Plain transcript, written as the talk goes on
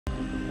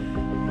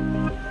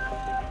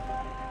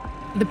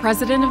The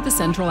president of the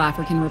Central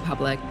African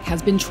Republic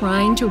has been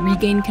trying to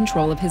regain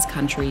control of his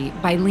country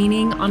by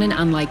leaning on an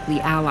unlikely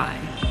ally,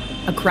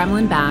 a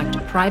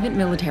Kremlin-backed private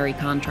military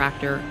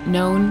contractor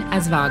known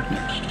as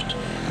Wagner.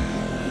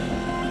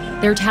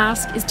 Their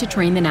task is to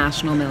train the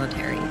national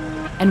military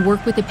and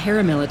work with a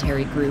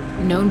paramilitary group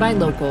known by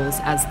locals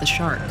as the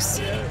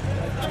Sharks.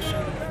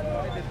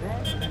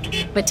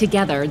 But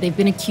together, they've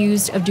been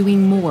accused of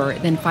doing more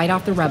than fight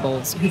off the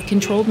rebels who've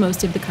controlled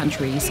most of the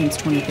country since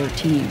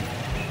 2013.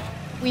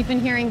 We've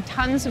been hearing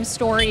tons of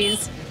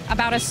stories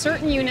about a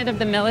certain unit of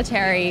the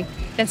military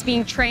that's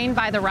being trained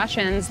by the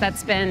Russians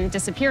that's been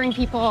disappearing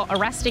people,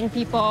 arresting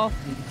people,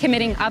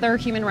 committing other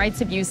human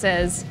rights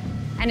abuses.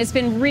 And it's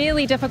been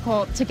really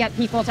difficult to get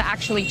people to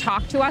actually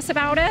talk to us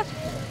about it.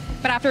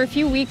 But after a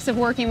few weeks of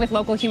working with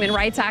local human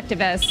rights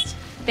activists,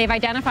 they've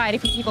identified a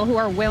few people who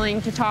are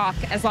willing to talk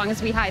as long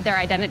as we hide their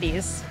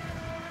identities.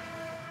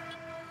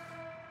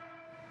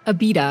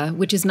 Abida,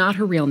 which is not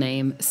her real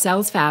name,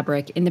 sells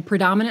fabric in the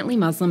predominantly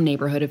Muslim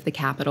neighborhood of the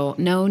capital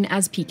known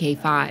as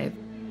PK5.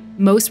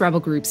 Most rebel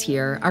groups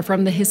here are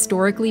from the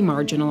historically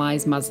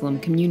marginalized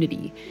Muslim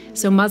community,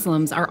 so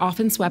Muslims are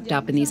often swept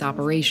up in these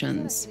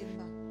operations.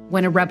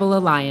 When a rebel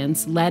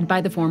alliance, led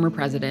by the former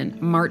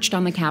president, marched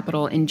on the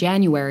capital in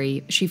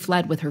January, she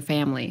fled with her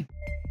family.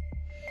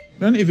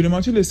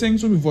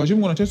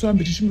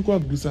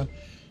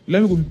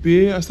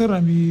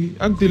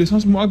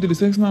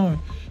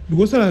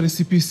 Because la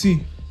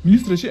RCPC,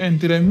 ministre ci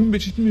intérêt mun be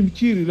ci mi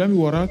kiri la mi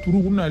wara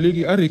turu buna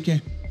legi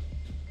areken.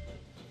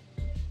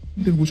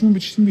 De bushum be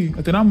ci mi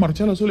atana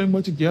marchala so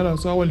lemba ci giala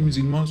so awal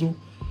musulman so.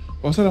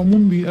 Wasala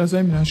mumbi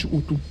azami na shi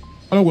utu.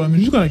 Ala wala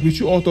mi juka na ki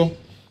ci auto.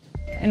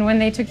 And when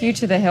they took you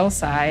to the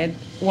hillside,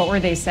 what were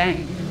they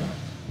saying?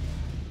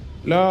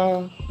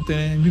 La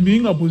atene mi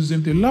nga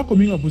pozente la ko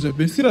mi nga pozente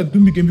be sira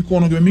dumbi ke mi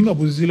kono ke mi nga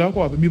pozila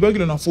ko mi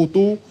bagila na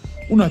photo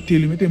una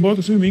tele mete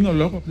mbato so minga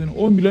la ko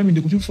o mila mi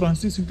de ko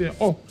francis mete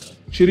oh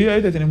sheria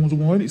ita tene muzo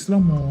mo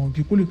islam mo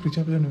ki ko le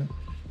chrétien pe no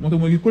mo to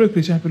mo ki ko le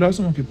chrétien pe la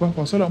so mo ki pa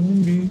ko sala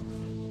mumbi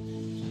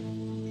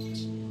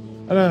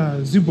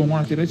ala zibo mo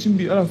na tere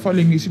chimbi ala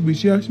falengi sibe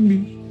chia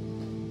chimbi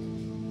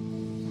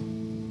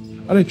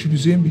ala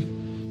utiliser mbi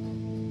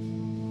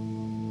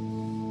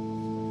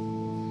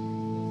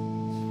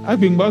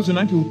abingba zo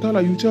na ki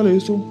utala yutala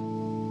eso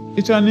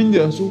echa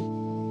ninja so.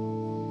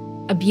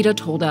 Abida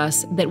told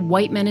us that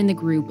white men in the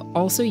group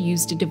also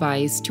used a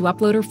device to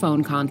upload her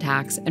phone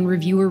contacts and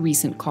review her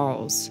recent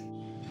calls.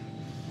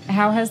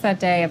 How has that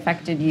day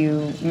affected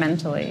you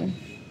mentally?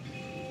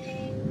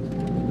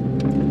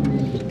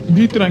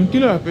 Bi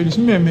tranquila, feliz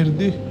me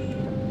merde.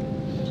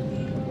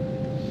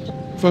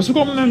 Faço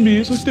como não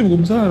bi, só tem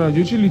como sa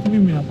radio ci litmi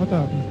mi na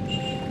pata.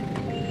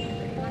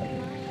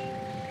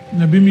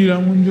 Na bi mi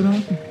la mun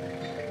jona.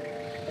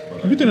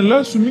 Bi tene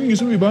la sumingi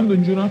so mi bando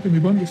jona pe mi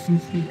bando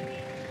fufu.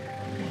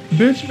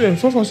 Bechbe,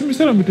 fafa so mi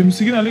sera mbeto mi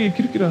sigina le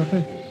kirkira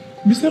kai.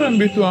 Mi sera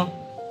mbeto.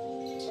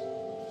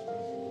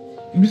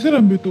 Mi sera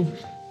mbeto.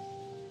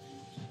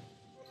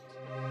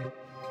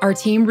 Our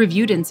team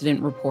reviewed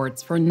incident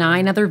reports for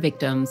 9 other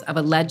victims of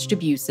alleged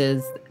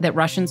abuses that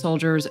Russian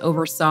soldiers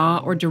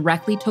oversaw or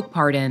directly took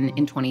part in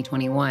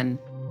 2021.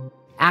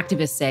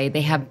 Activists say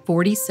they have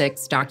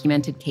 46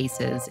 documented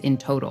cases in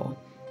total.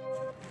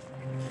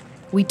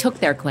 We took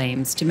their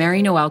claims to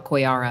Marie-Noëlle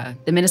Koyara,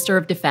 the Minister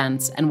of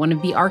Defense and one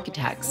of the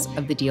architects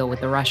of the deal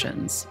with the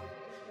Russians.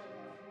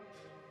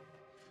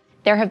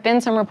 There have been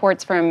some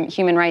reports from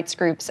human rights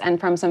groups and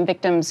from some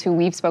victims who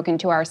we've spoken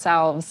to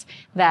ourselves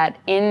that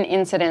in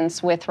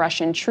incidents with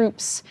Russian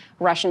troops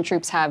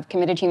have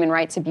committed human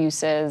rights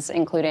abuses,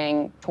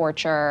 including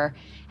torture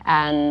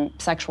and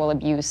sexual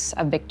abuse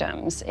of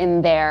victims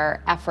in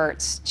their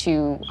efforts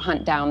to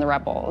hunt down the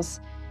rebels.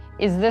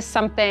 Is this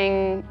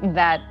something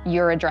that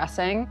you're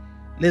addressing?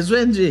 Les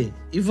ONG,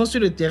 ils vont sur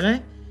le terrain,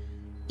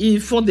 ils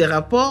font des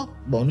rapports.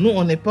 Bon, nous,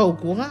 on n'est pas au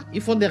courant. Ils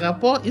font des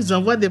rapports, ils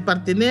envoient des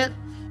partenaires.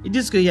 Ils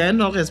disent qu'il y a un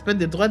non-respect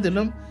des droits de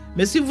l'homme.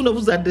 Mais si vous ne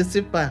vous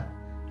adressez pas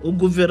au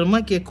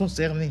gouvernement qui est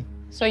concerné,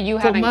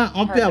 comment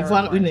on peut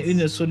avoir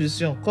une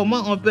solution?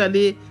 Comment on peut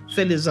aller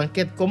faire les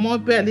enquêtes? Comment on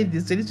peut aller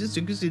déceler si ce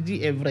qui se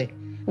dit est vrai?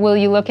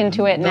 Will you look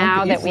into it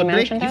now that we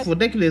mentioned it? Il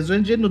faudrait que les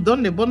ONG nous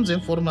donnent les bonnes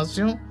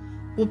informations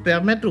pour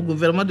permettre au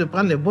gouvernement de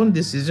prendre les bonnes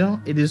décisions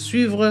et de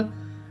suivre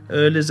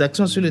les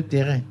actions sur le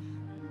terrain.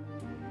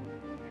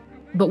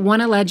 But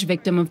one alleged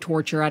victim of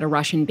torture at a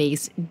Russian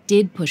base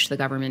did push the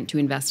government to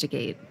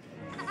investigate.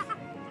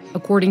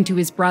 According to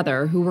his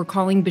brother, who we're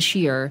calling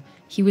Bashir,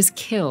 he was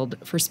killed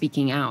for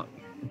speaking out.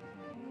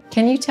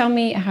 Can you tell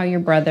me how your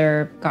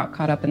brother got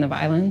caught up in the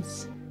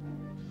violence?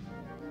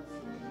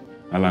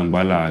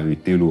 Alangbala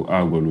arrêté le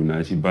agolo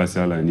na ci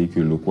basala ni que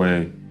le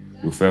quoi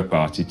le fait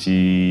partie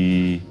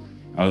ci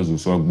azu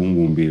so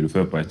gbungumbe le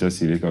fait partie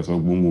ci le ka so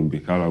gbungumbe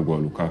kala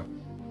gwaluka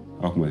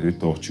a commencé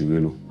torturer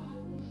lo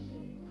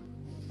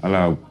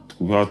ala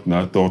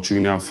na torture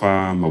na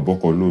fa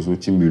maboko lo so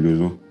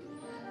timbilezo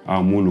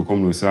a mulo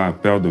comme le ça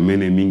père de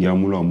menemingi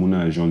amulo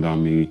amuna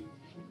gendarmerie.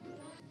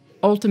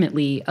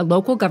 Ultimately, a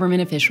local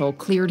government official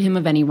cleared him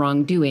of any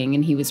wrongdoing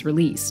and he was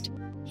released.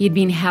 He had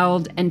been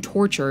held and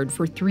tortured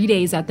for 3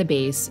 days at the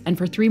base and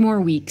for 3 more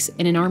weeks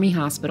in an army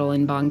hospital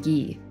in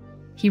Bangui.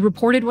 He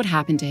reported what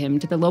happened to him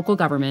to the local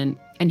government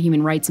and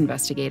human rights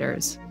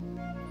investigators.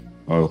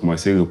 Alors,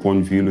 commencé à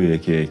répondre ville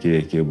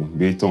que bon,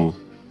 béton,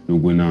 nous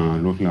gona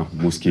l'autre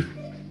mosquée.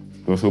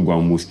 Lorsque nous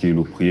avons mosquée,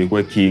 le prier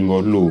quoi qui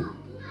engorde l'eau,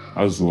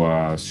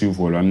 à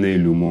suivre l'amener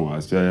le mont, à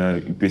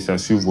il peut ça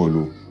suivre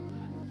l'eau,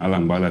 à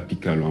l'emballa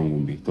pica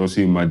l'angombe. Lorsque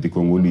il m'a dit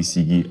qu'on lui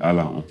sigui à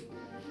la on.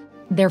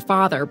 Their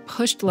father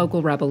pushed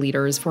local rebel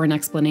leaders for an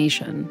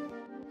explanation.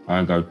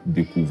 A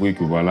découvert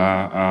que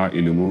voilà,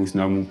 élément où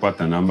nous pas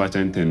tant en bas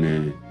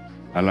tentene,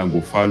 à la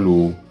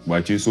gofalo,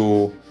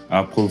 bâtisseur.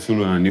 Après,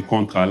 sur un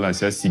contrat, là,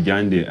 c'est si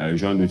gagné,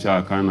 gens de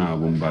Tchakana,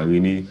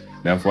 bombarini,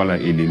 la fois là,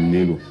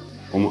 éliminé.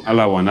 Comme à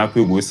la wana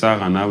peut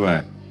gossar en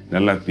avoir,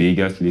 dans la pays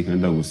gas, les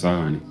candidats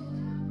gossar.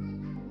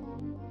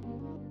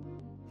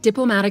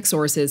 Diplomatic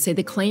sources say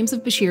the claims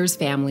of Bashir's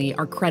family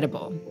are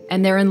credible,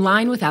 and they're in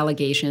line with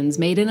allegations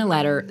made in a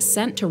letter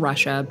sent to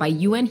Russia by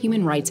UN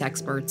human rights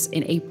experts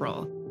in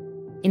April.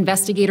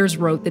 Investigators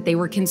wrote that they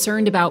were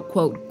concerned about,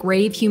 quote,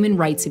 grave human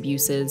rights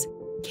abuses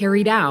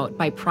carried out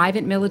by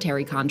private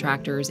military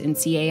contractors in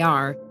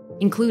CAR,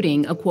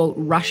 including a, quote,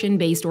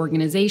 Russian-based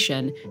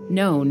organization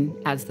known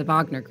as the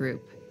Wagner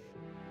Group.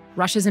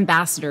 Russia's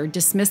ambassador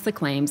dismissed the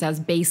claims as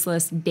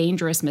baseless,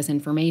 dangerous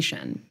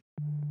misinformation.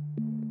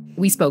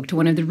 We spoke to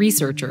one of the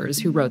researchers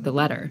who wrote the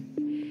letter.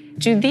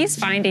 Do these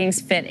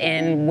findings fit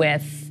in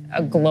with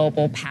a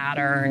global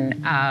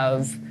pattern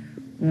of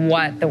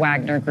what the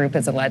Wagner Group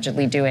is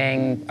allegedly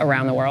doing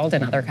around the world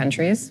in other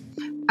countries?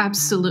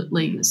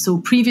 Absolutely. So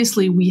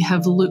previously we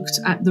have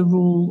looked at the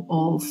role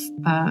of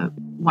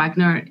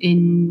Wagner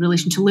in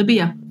relation to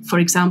Libya. For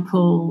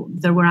example,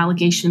 there were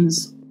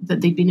allegations that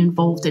they'd been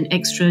involved in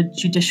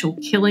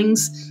extrajudicial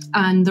killings,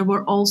 and there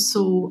were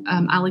also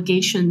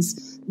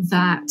allegations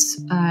that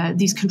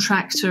these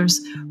contractors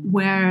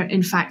were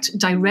in fact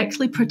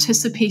directly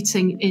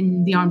participating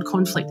in the armed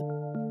conflict.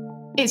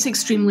 It's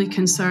extremely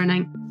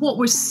concerning. What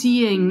we're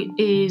seeing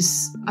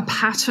is a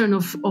pattern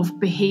of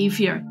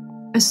behaviour.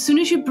 As soon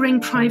as you bring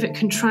private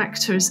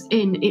contractors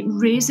in, it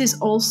raises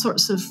all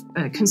sorts of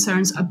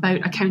concerns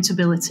about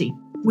accountability.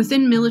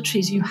 Within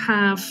militaries, you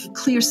have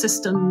clear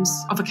systems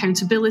of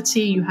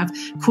accountability, you have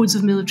codes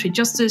of military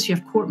justice, you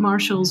have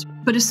court-martials.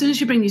 But as soon as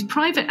you bring these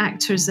private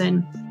actors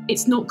in,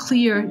 it's not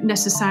clear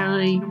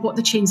necessarily what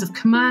the chains of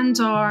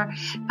command are.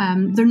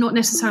 They're not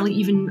necessarily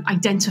even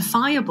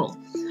identifiable.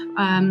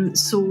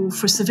 So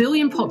for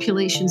civilian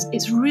populations,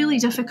 it's really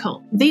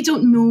difficult. They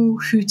don't know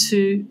who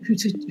to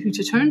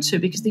turn to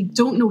because they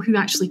don't know who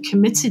actually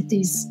committed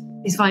these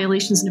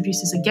violations and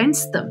abuses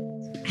against them.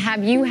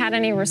 Have you had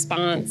any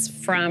response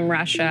from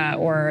Russia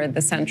or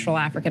the Central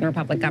African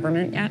Republic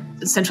government yet?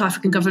 The Central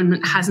African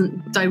government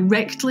hasn't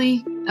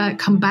directly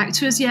come back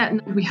to us yet,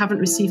 and we haven't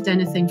received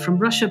anything from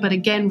Russia. But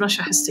again,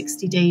 Russia has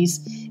 60 days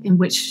in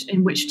which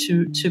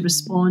to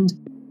respond.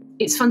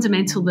 It's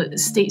fundamental that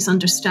states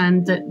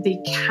understand that they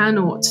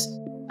cannot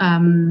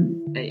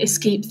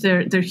escape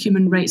their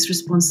human rights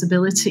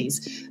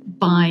responsibilities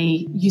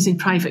by using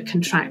private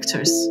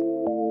contractors.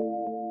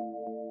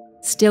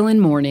 Still in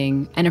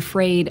mourning and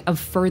afraid of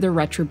further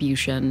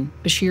retribution,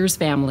 Bashir's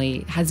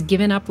family has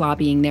given up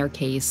lobbying their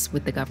case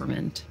with the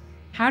government.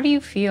 How do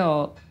you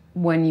feel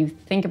when you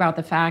think about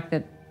the fact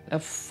that a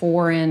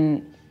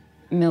foreign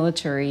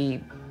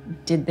military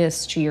did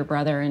this to your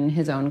brother in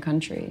his own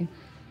country?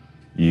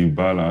 Non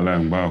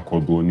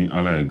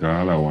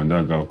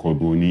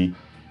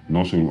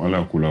seulement elle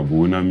a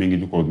collaboré,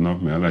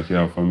 mais elle a fait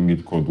la famille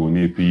de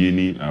coordonner et puis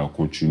elle a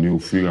continué au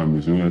fur et à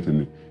mesure.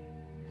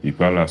 Il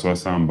parle à soi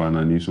sans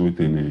banani,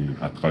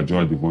 à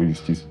traduire devant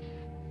justice.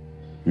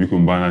 Vu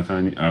qu'on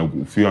banatani,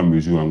 au fur et à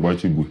mesure, en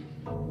boîte de